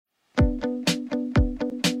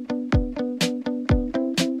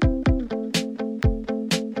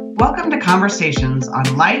Welcome to Conversations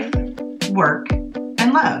on Life, Work,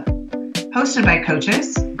 and Love, hosted by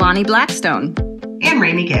coaches Bonnie Blackstone and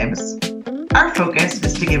Ramey Gibbs. Our focus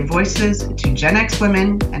is to give voices to Gen X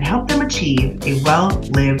women and help them achieve a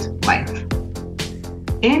well-lived life.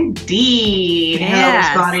 Indeed.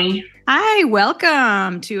 Yes. Hello, Bonnie. Hi,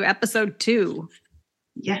 welcome to episode 2.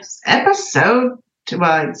 Yes, episode 2.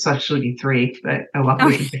 Well, it's actually be 3, but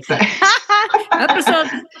we can fix that. Episode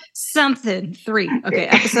something 3. Okay,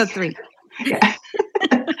 episode 3. Yeah.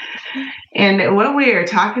 And what we are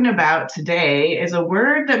talking about today is a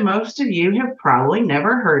word that most of you have probably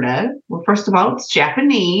never heard of. Well, first of all, it's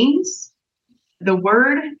Japanese. The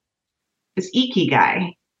word is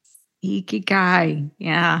Ikigai. Ikigai,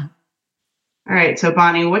 yeah. All right, so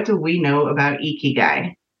Bonnie, what do we know about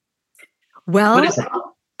Ikigai? Well, what is it?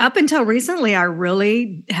 Up until recently, I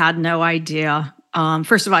really had no idea.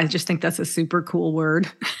 First of all, I just think that's a super cool word.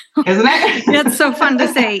 Isn't it? It's so fun to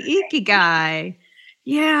say, Ikigai.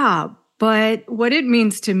 Yeah, but what it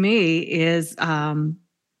means to me is,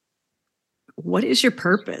 what is your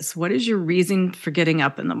purpose? What is your reason for getting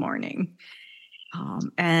up in the morning?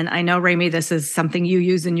 And I know, Ramey, this is something you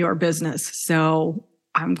use in your business. So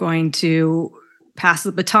I'm going to pass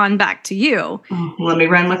the baton back to you. Let me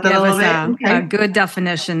run with it a little bit. A good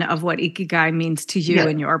definition of what Ikigai means to you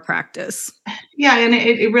in your practice. Yeah, and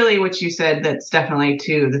it really, what you said, that's definitely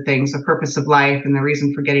two of the things, the purpose of life and the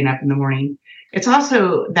reason for getting up in the morning. It's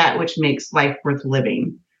also that which makes life worth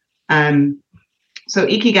living. So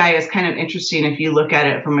Ikigai is kind of interesting if you look at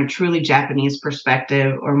it from a truly Japanese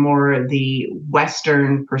perspective or more the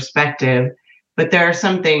Western perspective, but there are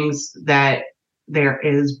some things that there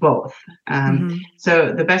is both.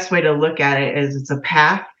 So the best way to look at it is it's a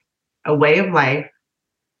path, a way of life.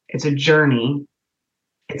 It's a journey.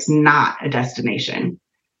 It's not a destination.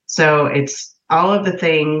 So it's all of the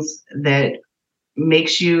things that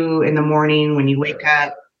makes you in the morning when you wake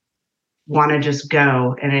up want to just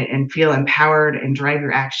go and feel empowered and drive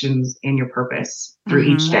your actions and your purpose through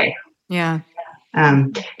each day. Yeah.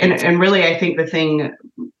 And really, I think the thing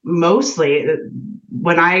mostly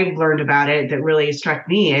when I learned about it that really struck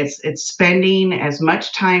me, it's spending as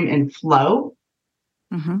much time in flow,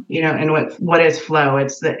 and what is flow?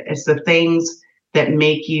 It's the things that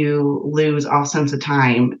make you lose all sense of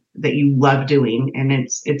time that you love doing. And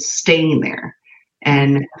it's staying there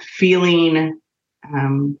and feeling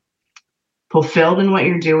fulfilled in what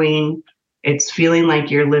you're doing. It's feeling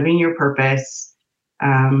like you're living your purpose,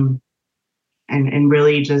 and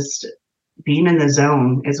really just being in the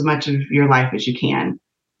zone as much of your life as you can.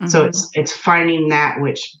 So it's finding that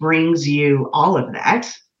which brings you all of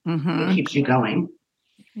that, that keeps you going.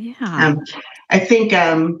 Yeah. I think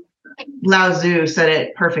Lao Tzu said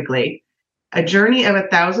it perfectly. A journey of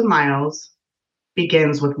 1,000 miles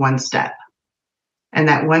begins with one step. And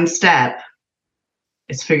that one step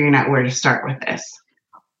is figuring out where to start with this.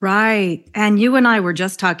 Right. And you and I were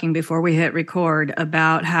just talking before we hit record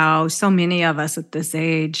about how so many of us at this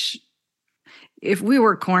age, if we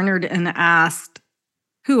were cornered and asked,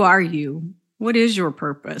 who are you? What is your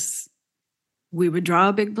purpose? We would draw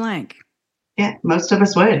a big blank. Yeah, most of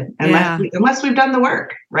us would, unless we've done the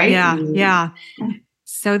work, right? Yeah.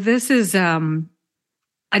 So this is a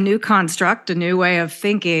new construct, a new way of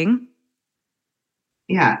thinking.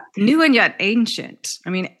 Yeah. New and yet ancient. I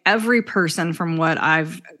mean, every person from what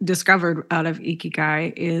I've discovered out of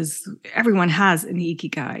Ikigai is everyone has an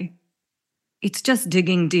Ikigai. It's just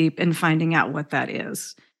digging deep and finding out what that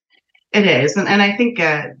is. It is. And I think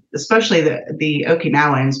especially the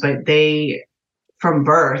Okinawans, but they from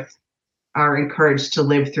birth are encouraged to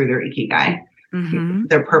live through their Ikigai,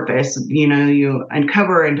 their purpose. You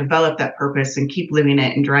uncover and develop that purpose and keep living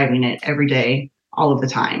it and driving it every day, all of the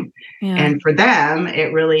time. Yeah. And for them,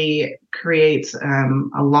 it really creates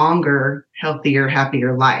a longer, healthier,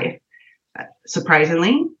 happier life.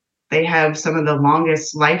 Surprisingly, they have some of the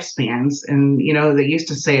longest lifespans. And, they used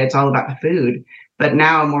to say it's all about the food, but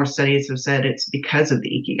now more studies have said it's because of the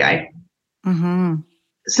Ikigai.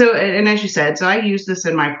 So, and as you said, so I use this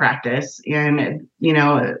in my practice. And,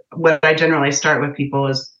 what I generally start with people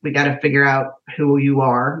is we got to figure out who you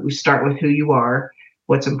are. We start with who you are,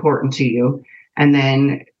 what's important to you. And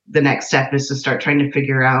then the next step is to start trying to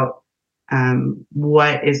figure out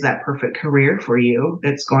what is that perfect career for you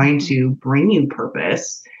that's going to bring you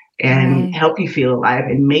purpose and help you feel alive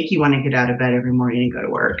and make you want to get out of bed every morning and go to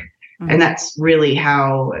work. And that's really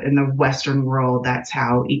how, in the Western world, that's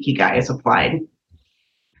how Ikigai is applied.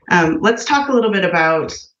 Let's talk a little bit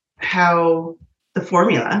about how the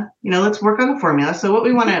formula, let's work on the formula. So what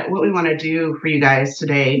we want to do for you guys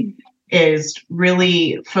today is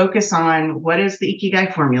really focus on what is the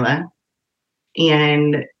Ikigai formula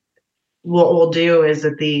and what we'll do is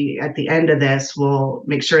at the end of this, we'll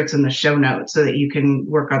make sure it's in the show notes so that you can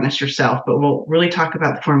work on this yourself. But we'll really talk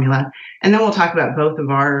about the formula, and then we'll talk about both of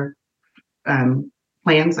our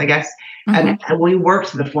plans, I guess. And we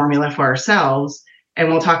worked the formula for ourselves, and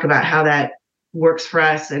we'll talk about how that works for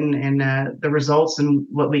us and the results and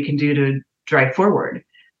what we can do to drive forward.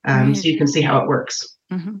 So you can see how it works.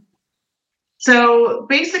 So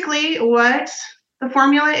basically, what the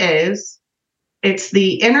formula is, it's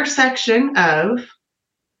the intersection of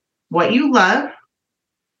what you love,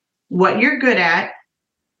 what you're good at,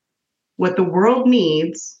 what the world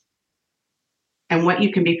needs, and what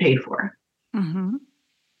you can be paid for.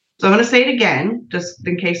 So I'm going to say it again, just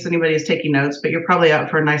in case anybody is taking notes, but you're probably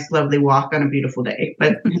out for a nice, lovely walk on a beautiful day.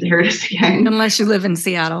 But here it is again. Unless you live in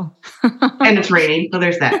Seattle. And it's raining. So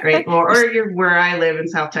there's that, right? Or you're where I live in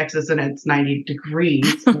South Texas and it's 90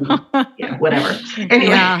 degrees. Yeah, whatever.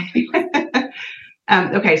 Anyway.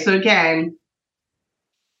 Okay, so again,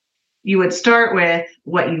 you would start with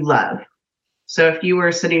what you love. So if you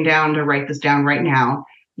were sitting down to write this down right now,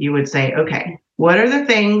 you would say, okay, what are the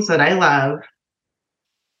things that I love?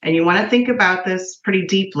 And you want to think about this pretty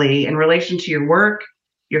deeply in relation to your work,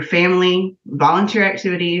 your family, volunteer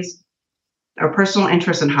activities, or personal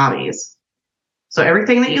interests and hobbies. So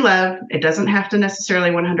everything that you love, it doesn't have to necessarily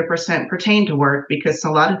 100% pertain to work, because a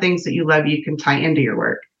lot of things that you love, you can tie into your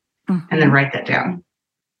work. And then write that down.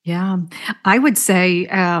 Yeah. I would say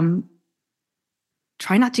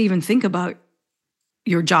try not to even think about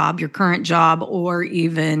your job, your current job, or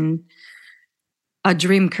even a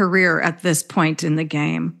dream career at this point in the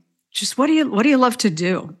game. Just what do you love to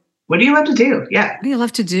do? What do you love to do? Yeah. What do you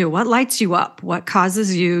love to do? What lights you up? What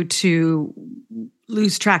causes you to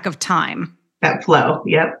lose track of time? That flow.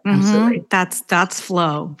 Yep. Absolutely. That's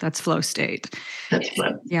flow. That's flow state. That's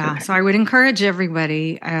flow. Yeah. Okay. So I would encourage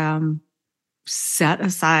everybody, set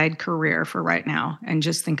aside career for right now and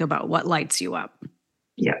just think about what lights you up.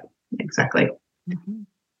 Yeah, exactly.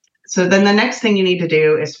 So then the next thing you need to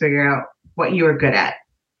do is figure out what you are good at.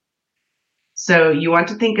 So you want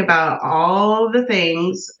to think about all the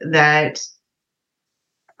things that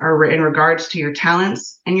are in regards to your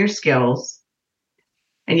talents and your skills.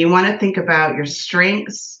 And you want to think about your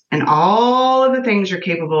strengths and all of the things you're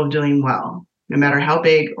capable of doing well, no matter how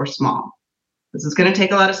big or small. This is going to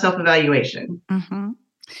take a lot of self-evaluation.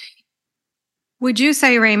 Would you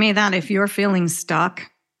say, Rami, that if you're feeling stuck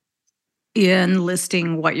in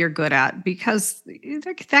listing what you're good at, because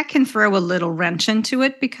that can throw a little wrench into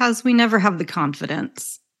it, because we never have the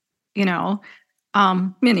confidence,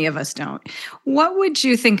 many of us don't. What would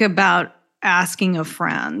you think about asking a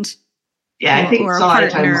friend? Yeah, I think or a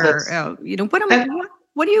partner,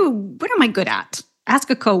 what am I good at? Ask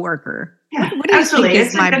a coworker. Yeah, what do you think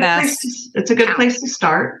is my best? It's a good place to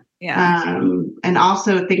start. Yeah. And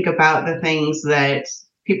also think about the things that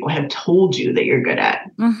people have told you that you're good at.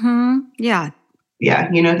 Yeah.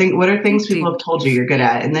 Yeah. Think what are things people have told you you're good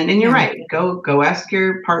at? And you're right. Go ask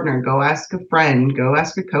your partner, go ask a friend, go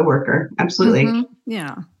ask a coworker. Absolutely.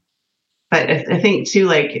 Yeah. But I think too,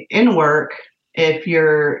 like in work, if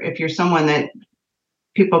you're someone that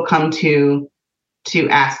people come to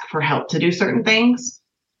ask for help to do certain things,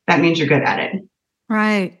 that means you're good at it.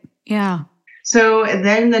 Right. Yeah. So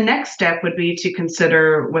then the next step would be to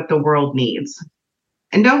consider what the world needs.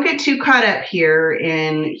 And don't get too caught up here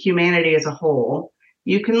in humanity as a whole.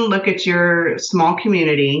 You can look at your small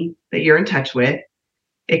community that you're in touch with.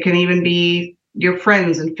 It can even be your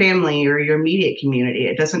friends and family or your immediate community.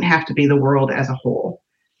 It doesn't have to be the world as a whole.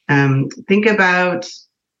 Think about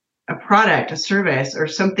a product, a service, or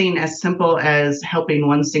something as simple as helping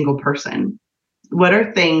one single person. What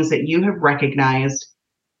are things that you have recognized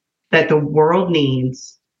that the world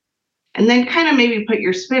needs? And then kind of maybe put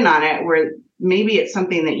your spin on it, where maybe it's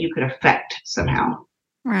something that you could affect somehow.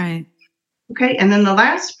 Right. Okay. And then the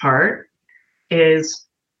last part is,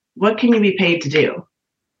 what can you be paid to do?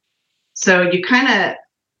 So you kind of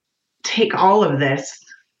take all of this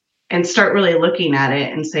and start really looking at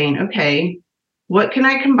it and saying, okay, what can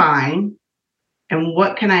I combine? And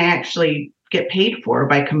what can I actually get paid for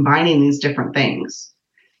by combining these different things?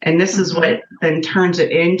 And this is what then turns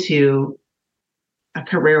it into a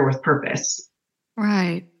career with purpose.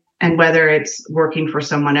 Right. And whether it's working for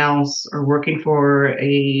someone else or working for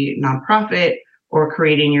a nonprofit or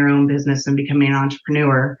creating your own business and becoming an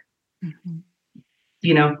entrepreneur,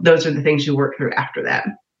 those are the things you work through after that.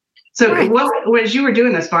 So as you were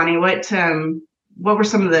doing this, Bonnie, what were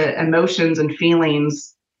some of the emotions and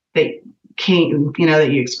feelings that came,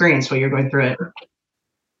 that you experienced while you're going through it?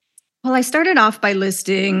 Well, I started off by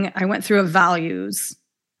I went through a values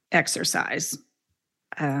exercise.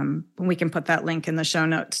 We can put that link in the show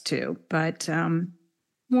notes too. But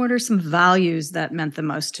what are some values that meant the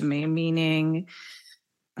most to me? Meaning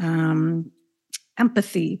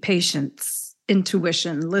empathy, patience,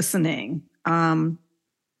 intuition, listening. And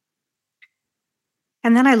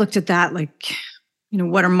then I looked at that like,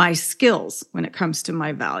 what are my skills when it comes to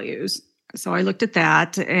my values? So I looked at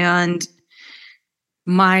that, and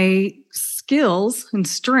my skills and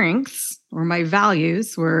strengths, or my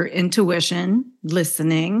values, were intuition,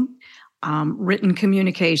 listening, written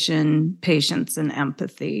communication, patience, and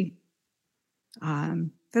empathy.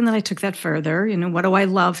 And then I took that further. What do I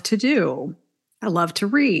love to do? I love to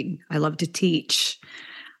read. I love to teach.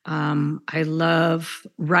 I love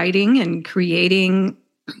writing and creating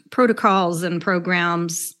protocols and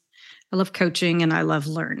programs. I love coaching, and I love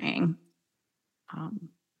learning.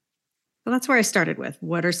 So that's where I started with.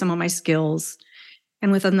 What are some of my skills?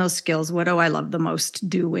 And within those skills, what do I love the most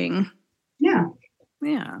doing? Yeah.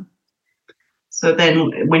 Yeah. So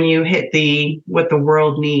then when you hit what the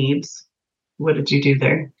world needs, what did you do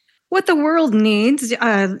there? What the world needs,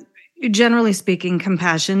 generally speaking,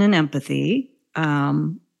 compassion and empathy,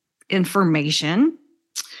 information,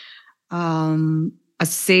 a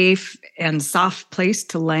safe and soft place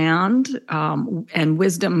to land, and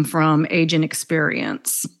wisdom from age and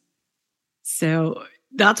experience. So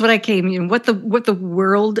that's what I came, what the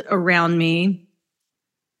world around me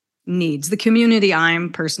needs, the community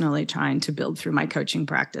I'm personally trying to build through my coaching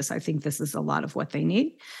practice. I think this is a lot of what they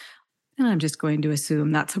need. And I'm just going to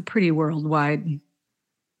assume that's a pretty worldwide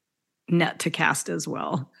net to cast as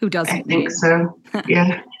well. Who doesn't I think so.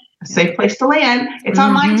 Yeah. A safe Yeah. place to land. It's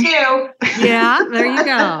on mine too. Yeah, there you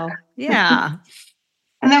go. Yeah.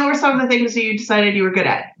 And then what were some of the things that you decided you were good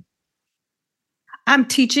at? I'm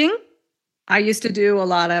teaching. I used to do a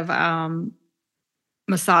lot of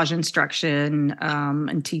massage instruction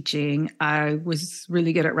and teaching. I was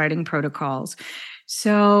really good at writing protocols.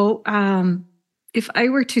 So if I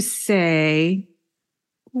were to say,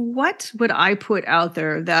 what would I put out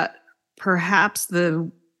there that perhaps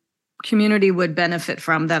the community would benefit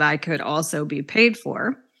from, that I could also be paid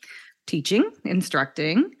for? Teaching,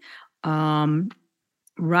 instructing,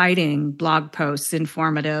 writing blog posts,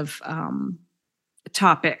 informative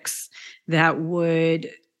topics that would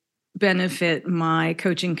benefit my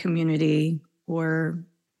coaching community, or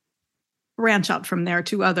branch out from there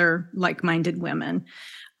to other like-minded women.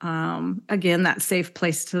 Again, that safe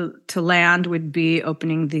place to land would be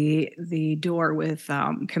opening the door with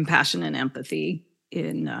compassion and empathy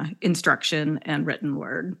in instruction and written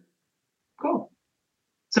word. Cool.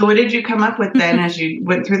 So what did you come up with then as you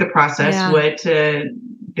went through the process? Yeah. What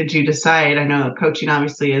did you decide? I know coaching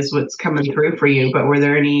obviously is what's coming through for you, but were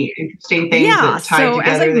there any interesting things that tied so together?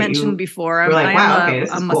 As I mentioned before, were like, wow, okay,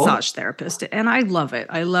 I'm a massage therapist, and I love it.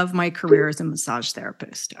 I love my career as a massage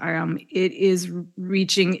therapist. It is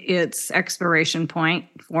reaching its expiration point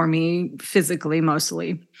for me, physically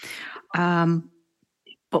mostly.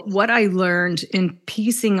 But what I learned in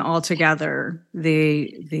piecing all together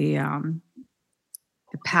the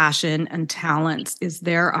passion and talents is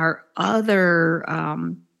there are other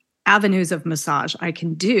avenues of massage I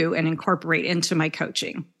can do and incorporate into my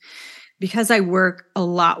coaching. Because I work a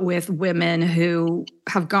lot with women who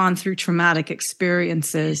have gone through traumatic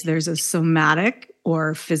experiences, there's a somatic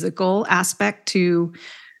or physical aspect to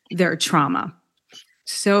their trauma.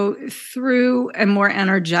 So through a more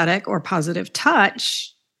energetic or positive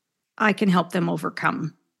touch, I can help them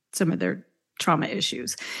overcome some of their trauma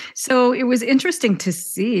issues. So it was interesting to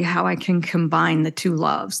see how I can combine the two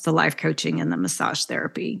loves, the life coaching and the massage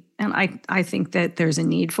therapy. And I think that there's a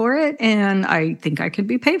need for it, and I think I could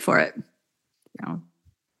be paid for it.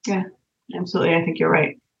 Yeah, absolutely. I think you're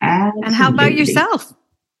right. Absolutely. And how about yourself?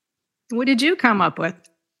 What did you come up with?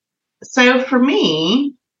 So for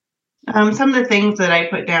me, some of the things that I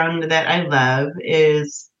put down that I love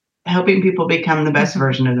is helping people become the best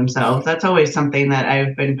version of themselves. That's always something that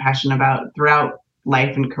I've been passionate about throughout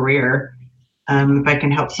life and career. If I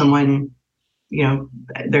can help someone,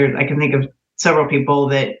 I can think of several people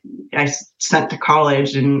that I sent to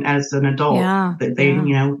college, and as an adult, that they,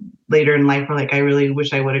 later in life were like, I really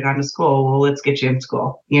wish I would have gone to school. Well, let's get you in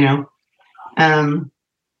school, Then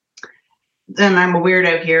I'm a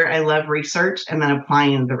weirdo here. I love research and then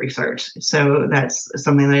applying the research. So that's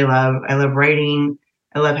something that I love. I love writing.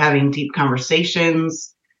 I love having deep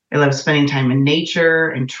conversations. I love spending time in nature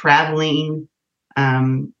and traveling.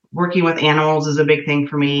 Working with animals is a big thing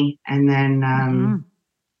for me. And then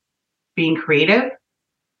being creative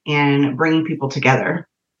and bringing people together.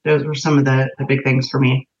 Those were some of the big things for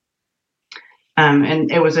me.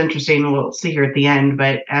 And it was interesting. We'll see here at the end,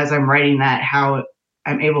 but as I'm writing that, how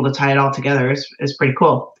I'm able to tie it all together is pretty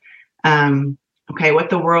cool. Okay, what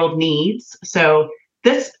the world needs. So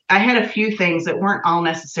I had a few things that weren't all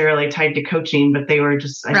necessarily tied to coaching, but they were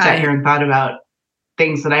just, I sat here and thought about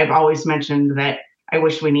things that I've always mentioned that I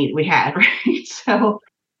wish we had, right? So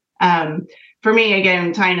for me,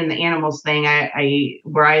 again, tying in the animals thing, I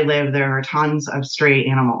where I live, there are tons of stray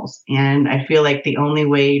animals. And I feel like the only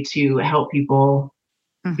way to help people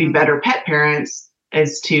be better pet parents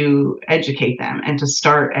is to educate them and to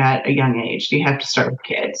start at a young age. You have to start with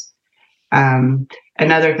kids.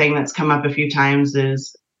 Another thing that's come up a few times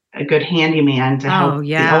is a good handyman to help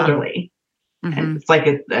the elderly. And it's like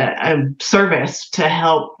a service to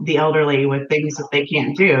help the elderly with things that they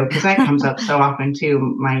can't do, because that comes up so often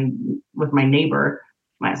too. With my neighbor,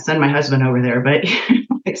 I send my husband over there, but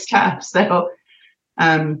it's tough. So,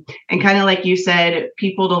 and kind of like you said,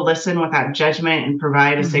 people to listen without judgment and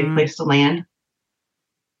provide a safe place to land,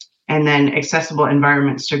 and then accessible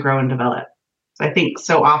environments to grow and develop. So I think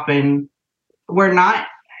so often we're not,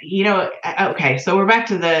 okay, so we're back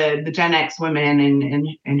to the Gen X women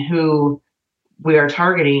and who we are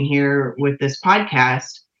targeting here with this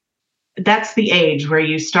podcast. That's the age where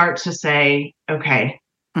you start to say, okay,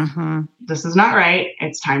 this is not right.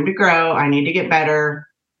 It's time to grow. I need to get better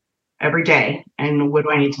every day. And what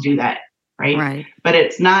do I need to do that? Right. But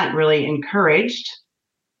it's not really encouraged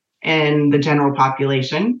in the general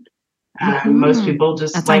population. Most people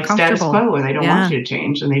just like status quo, and they don't want you to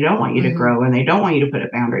change, and they don't want you to grow, and they don't want you to put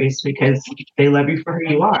up boundaries because they love you for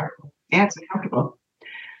who you are. Yeah, it's uncomfortable.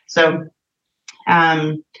 So,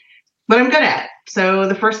 but I'm good at. So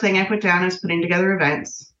the first thing I put down is putting together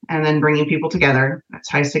events and then bringing people together. That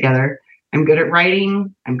ties together. I'm good at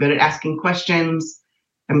writing. I'm good at asking questions.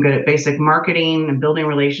 I'm good at basic marketing and building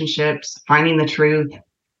relationships, finding the truth,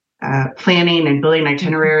 planning and building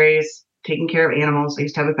itineraries, taking care of animals. I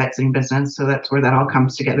used to have a pet sitting business, so that's where that all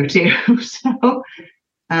comes together too. So,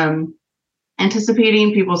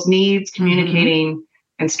 anticipating people's needs, communicating,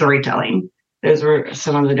 and storytelling. Those were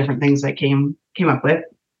some of the different things I came up with.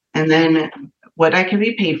 And then what I can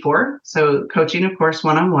be paid for. So coaching, of course,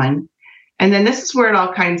 one-on-one. And then this is where it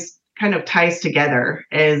all kind of ties together,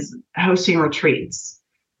 is hosting retreats.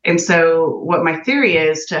 And so what my theory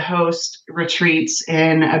is to host retreats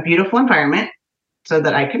in a beautiful environment so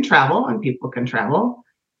that I can travel and people can travel,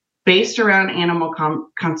 based around animal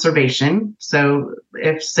conservation. So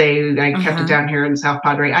if, say, I kept it down here in South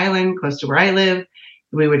Padre Island, close to where I live,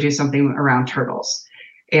 we would do something around turtles.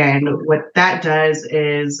 And what that does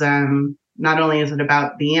is not only is it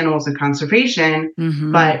about the animals and conservation,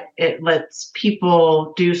 but it lets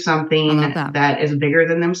people do something that is bigger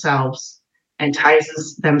than themselves and ties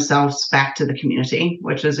themselves back to the community,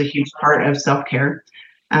 which is a huge part of self-care.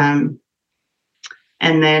 And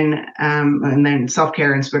then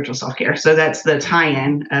self-care and spiritual self-care. So that's the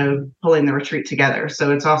tie-in of pulling the retreat together.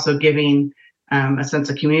 So it's also giving a sense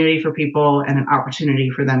of community for people and an opportunity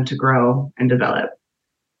for them to grow and develop.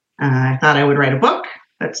 I thought I would write a book.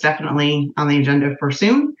 That's definitely on the agenda for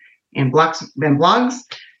soon. And blogs.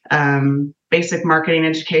 Basic marketing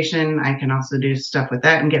education. I can also do stuff with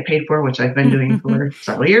that and get paid for, which I've been doing for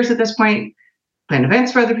several years at this point. Plan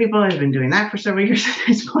events for other people. I've been doing that for several years at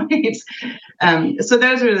this point. So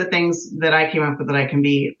those are the things that I came up with that I can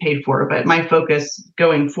be paid for. But my focus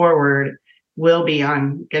going forward will be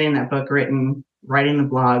on getting that book written, writing the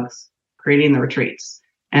blogs, creating the retreats,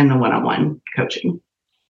 and the one-on-one coaching.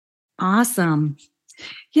 Awesome.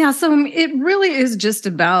 Yeah, so it really is just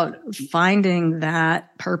about finding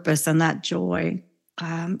that purpose and that joy.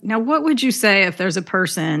 Now, what would you say if there's a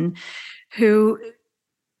person who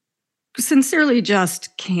sincerely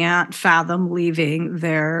just can't fathom leaving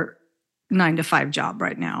their 9-to-5 job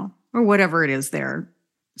right now, or whatever it is they're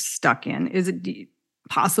stuck in? Is it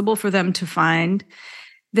possible for them to find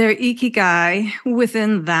their Ikigai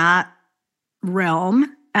within that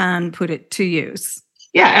realm and put it to use?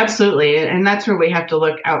 Yeah, absolutely. And that's where we have to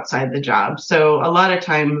look outside the job. So a lot of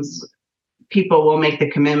times people will make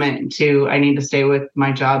the commitment to, I need to stay with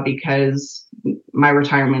my job because my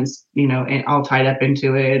retirement's, all tied up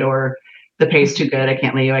into it, or the pay's too good. I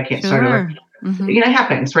can't leave. I can't start over. It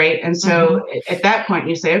happens, right? And so at that point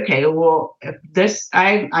you say, okay, well, if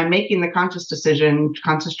I'm making the conscious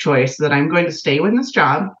choice that I'm going to stay with this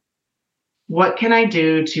job. What can I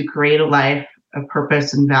do to create a life of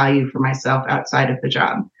purpose and value for myself outside of the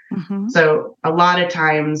job? So a lot of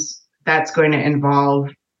times that's going to involve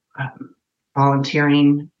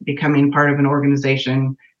volunteering, becoming part of an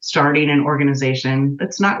organization, starting an organization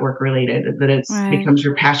that's not work related, that it becomes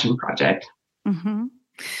your passion project.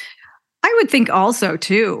 I would think also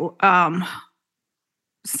too,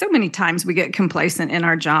 so many times we get complacent in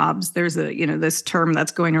our jobs. There's this term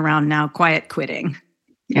that's going around now, quiet quitting,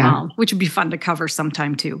 which would be fun to cover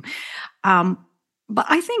sometime too. But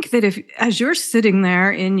I think that as you're sitting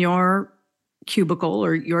there in your cubicle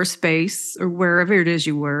or your space or wherever it is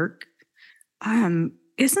you work,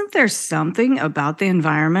 isn't there something about the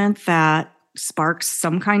environment that sparks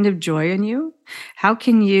some kind of joy in you? How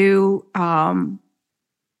can you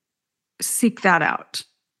seek that out?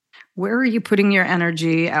 Where are you putting your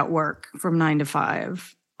energy at work from 9 to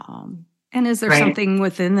 5? And is there something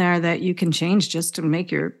within there that you can change just to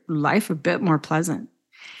make your life a bit more pleasant?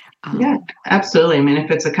 Yeah, absolutely. I mean,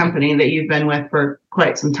 if it's a company that you've been with for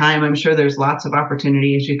quite some time, I'm sure there's lots of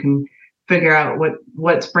opportunities. You can figure out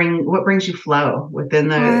what brings you flow within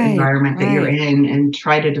the environment that you're in, and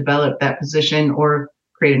try to develop that position or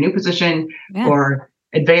create a new position or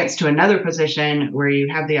advance to another position where you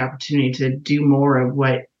have the opportunity to do more of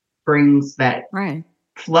what brings that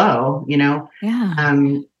flow,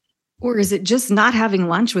 or is it just not having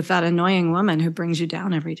lunch with that annoying woman who brings you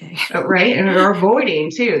down every day? Right. And or avoiding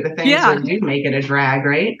too the things that do make it a drag,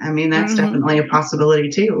 right? I mean, that's definitely a possibility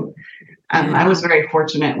too. I was very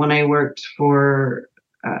fortunate when I worked for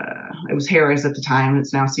it was Harris at the time,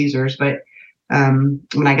 it's now Caesars, but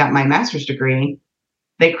when I got my master's degree,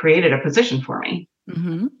 they created a position for me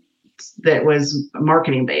that was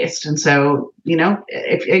marketing based. And so,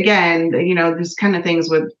 if again, these kind of things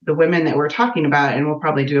with the women that we're talking about, and we'll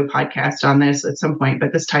probably do a podcast on this at some point,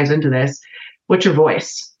 but this ties into this. What's your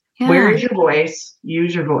voice? Yeah. Where is your voice?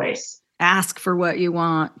 Use your voice. Ask for what you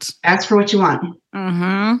want. Ask for what you want.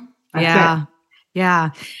 Yeah. Yeah.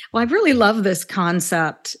 Well, I really love this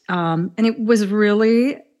concept. And it was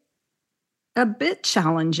really a bit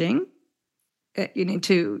challenging,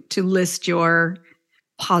 to list your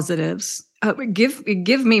positives.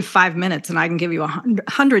 Give me 5 minutes and I can give you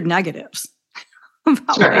 100 negatives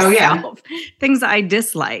about myself. Things I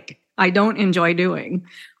dislike, I don't enjoy doing.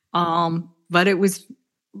 But it was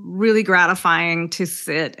really gratifying to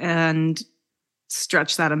sit and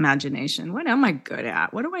stretch that imagination. What am I good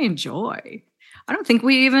at? What do I enjoy? I don't think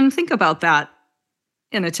we even think about that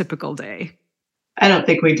in a typical day. I don't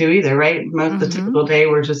think we do either, right? Most of the typical day,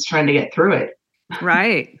 we're just trying to get through it.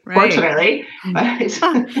 Right. Fortunately.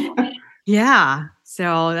 But yeah.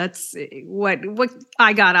 So that's what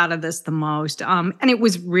I got out of this the most. And it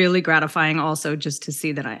was really gratifying also just to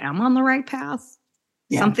see that I am on the right path.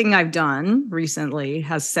 Yeah. Something I've done recently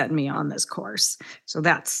has set me on this course. So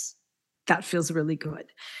that feels really good.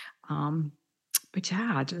 But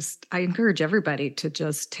yeah, I encourage everybody to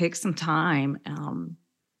just take some time.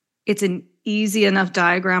 It's an easy enough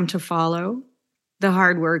diagram to follow. The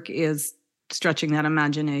hard work is stretching that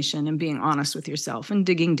imagination and being honest with yourself and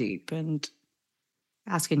digging deep and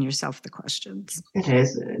asking yourself the questions. It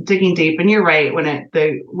is digging deep. And you're right.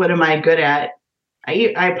 What am I good at?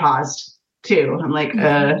 I paused too. I'm like,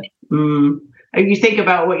 you think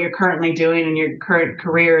about what you're currently doing in your current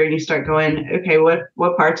career and you start going, okay,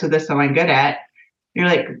 what parts of this am I good at? You're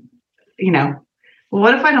like, well,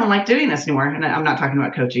 what if I don't like doing this anymore? And I'm not talking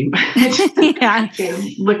about coaching, but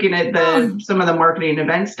looking at some of the marketing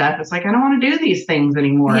event stuff, it's like, I don't want to do these things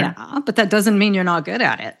anymore. Yeah, but that doesn't mean you're not good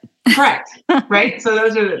at it. Correct. Right. So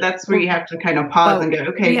that's where you have to kind of pause and go,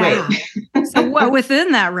 okay, wait. So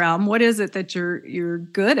within that realm, what is it that you're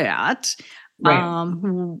good at?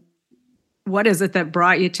 Right. What is it that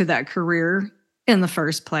brought you to that career in the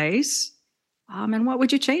first place? And what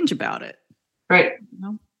would you change about it? Right.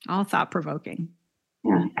 All thought-provoking.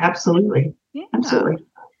 Yeah, absolutely. Yeah. Absolutely.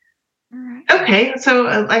 All right. Okay, so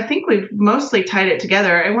I think we've mostly tied it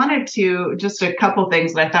together. I wanted to just a couple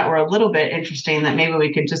things that I thought were a little bit interesting that maybe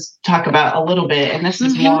we could just talk about a little bit. And this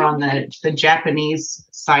is more on the Japanese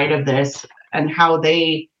side of this and how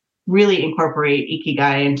they really incorporate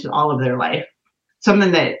Ikigai into all of their life.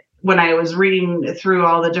 Something that when I was reading through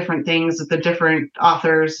all the different things that the different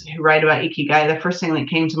authors who write about Ikigai, the first thing that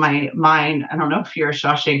came to my mind, I don't know if you're a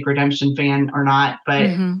Shawshank Redemption fan or not,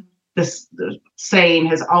 but this saying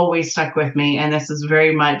has always stuck with me. And this is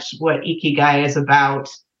very much what Ikigai is about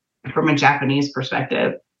from a Japanese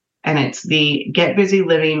perspective. And it's the get busy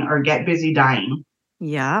living or get busy dying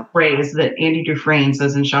phrase that Andy Dufresne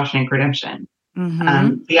says in Shawshank Redemption.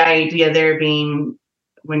 The idea there being,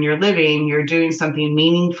 when you're living, you're doing something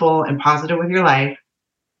meaningful and positive with your life,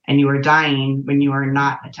 and you are dying when you are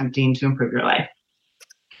not attempting to improve your life.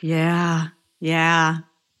 Yeah. Yeah.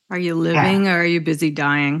 Are you living or are you busy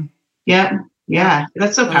dying? Yep. Yeah.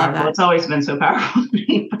 That's so powerful. It's always been so powerful to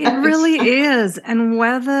me. It really is. And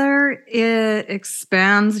whether it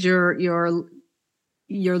expands your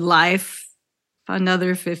life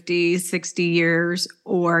another 50, 60 years,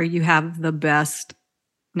 or you have the best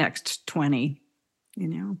next 20,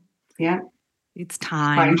 Yeah. It's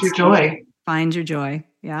time. Find your joy. Find your joy.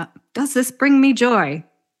 Yeah. Does this bring me joy?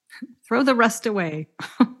 Throw the rest away.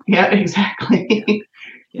 Yeah, exactly.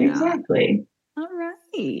 Yeah. Exactly. All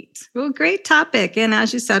right. Well, great topic. And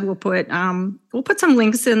as you said, we'll put some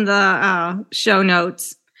links in the show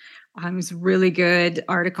notes. It's really good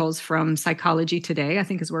articles from Psychology Today, I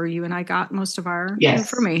think is where you and I got most of our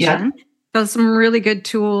information. Yeah. So some really good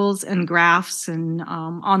tools and graphs and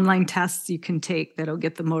online tests you can take that'll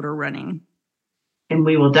get the motor running. And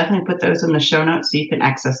we will definitely put those in the show notes so you can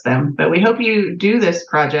access them. But we hope you do this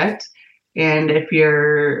project. And if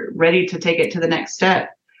you're ready to take it to the next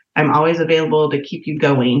step, I'm always available to keep you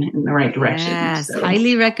going in the right direction. Yes, so.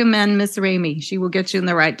 Highly recommend Miss Ramey. She will get you in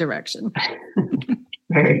the right direction.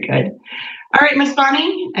 Very good. All right, Miss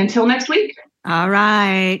Bonnie, until next week. All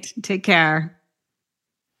right. Take care.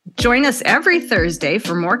 Join us every Thursday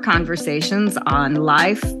for more conversations on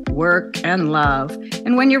life, work, and love.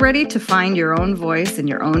 And when you're ready to find your own voice and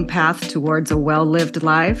your own path towards a well-lived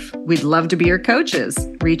life, we'd love to be your coaches.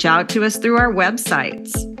 Reach out to us through our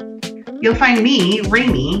websites. You'll find me,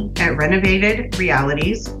 Ramey, at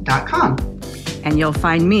renovatedrealities.com. And you'll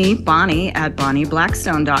find me, Bonnie, at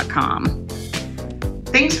bonnieblackstone.com.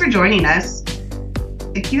 Thanks for joining us.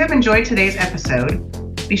 If you have enjoyed today's episode,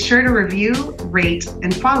 be sure to review, rate,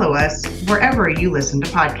 and follow us wherever you listen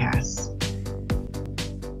to podcasts.